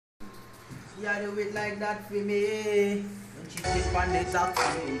Yeah, do it like that for me. When she flip on the top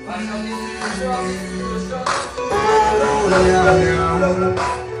for me.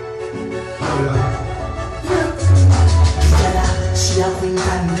 She a queen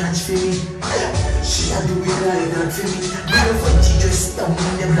can catch for me. She a do it like that for me. Me love when she dress down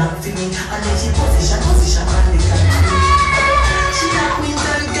in the black for me, and then she position on the cat for me. She a queen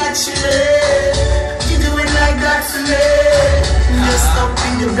can catch me. She do it like that for me. Just up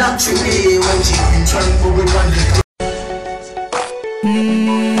in the black for me when she queen turn bubble on the.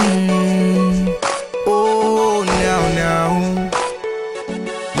 Oh, now.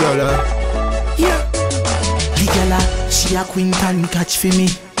 Yola. Yeah. The gala, she a queen can catch for me.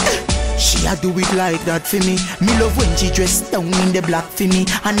 She a do it like that for me. Me love when she dress down in the black for me,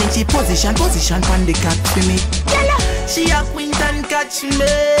 and then she position on the cat for me. Gala, she a queen can catch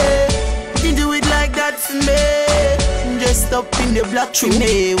me. She do it like that for me. Dressed up in the black for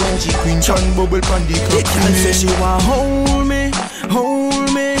me when she queen turn bubble on the cat for me. Say she want hold me.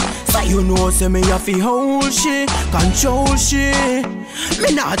 So you know, say me have to hold she, control she.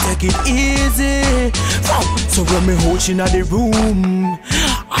 Me not take it easy. So when me hold she in the room,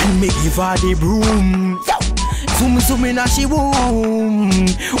 and me give her the broom. Zoom in she womb.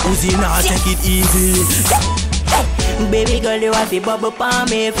 Uzi not take it easy. Baby girl, you have to bubble palm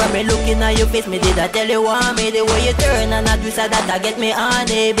me. From me looking at your face, me did I tell you want me. The way you turn and I twist that I get me on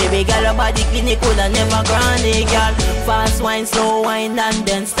it. Baby girl, your body clean, it coulda never granny. Girl, fast wine, slow wine and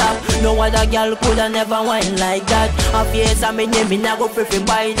then stop. No other girl coulda never wine like that. A face and me name, me nah go prefer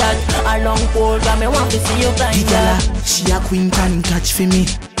buy that. A long pole, girl, me want to see you blind that. She a queen can catch for me.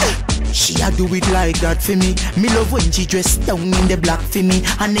 She a do it like that for me. Me love when she dress down in the black for me,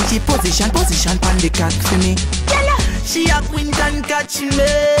 and then she position on the cat for me. She a queen can catch me.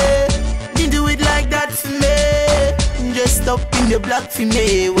 She do it like that for me. Dressed up in the black for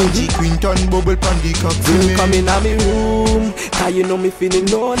me when she queen turn bubble on the cock for me. Come in my room, cause you know me feeling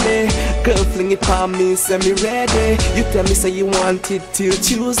lonely. Girl fling it on me, say me ready. You tell me say you want it till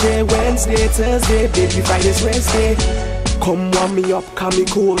Tuesday, Wednesday, Thursday, baby Friday's Wednesday. Come warm me up, call me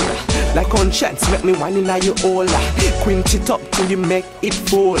cool. Like on chance, make me whine in your hole. Quint it up till you make it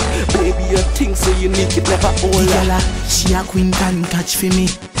full. Baby, you think so unique, it never hold. She a queen can catch for me.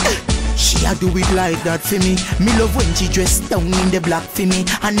 She a do it like that for me. Me love when she dress down in the black for me,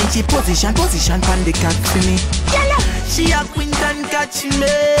 and then she position on the cat for me. She a queen can catch me.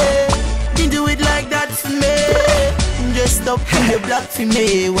 She do it like that for me. Dressed up in the black for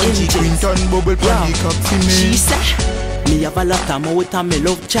me when she queen turn bubble on the cock for me. She say me have a lot of mouth and me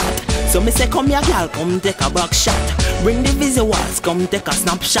love chat. So me say come here girl, come take a back shot. Bring the visuals, come take a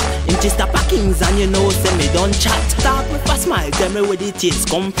snapshot. In just a packings and you know say me don't chat. Talk with a smile, tell me where the taste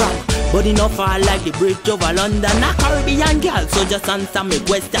come from. But enough fall like the bridge over London. A Caribbean girl, so just answer me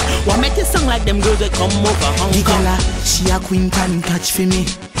question. What make you sound like them girls that come over Hong Kong? She a queen can catch for me.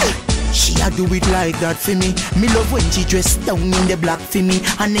 She a do it like that for me. Me love when she dress down in the black for me,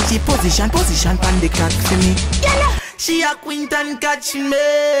 and then she position on the cat for me. She a queen can catch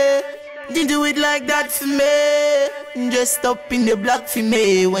me. She do it like that for me. Dressed up in the black for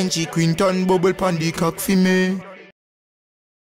me when she queen turn bubble pon the cock for me.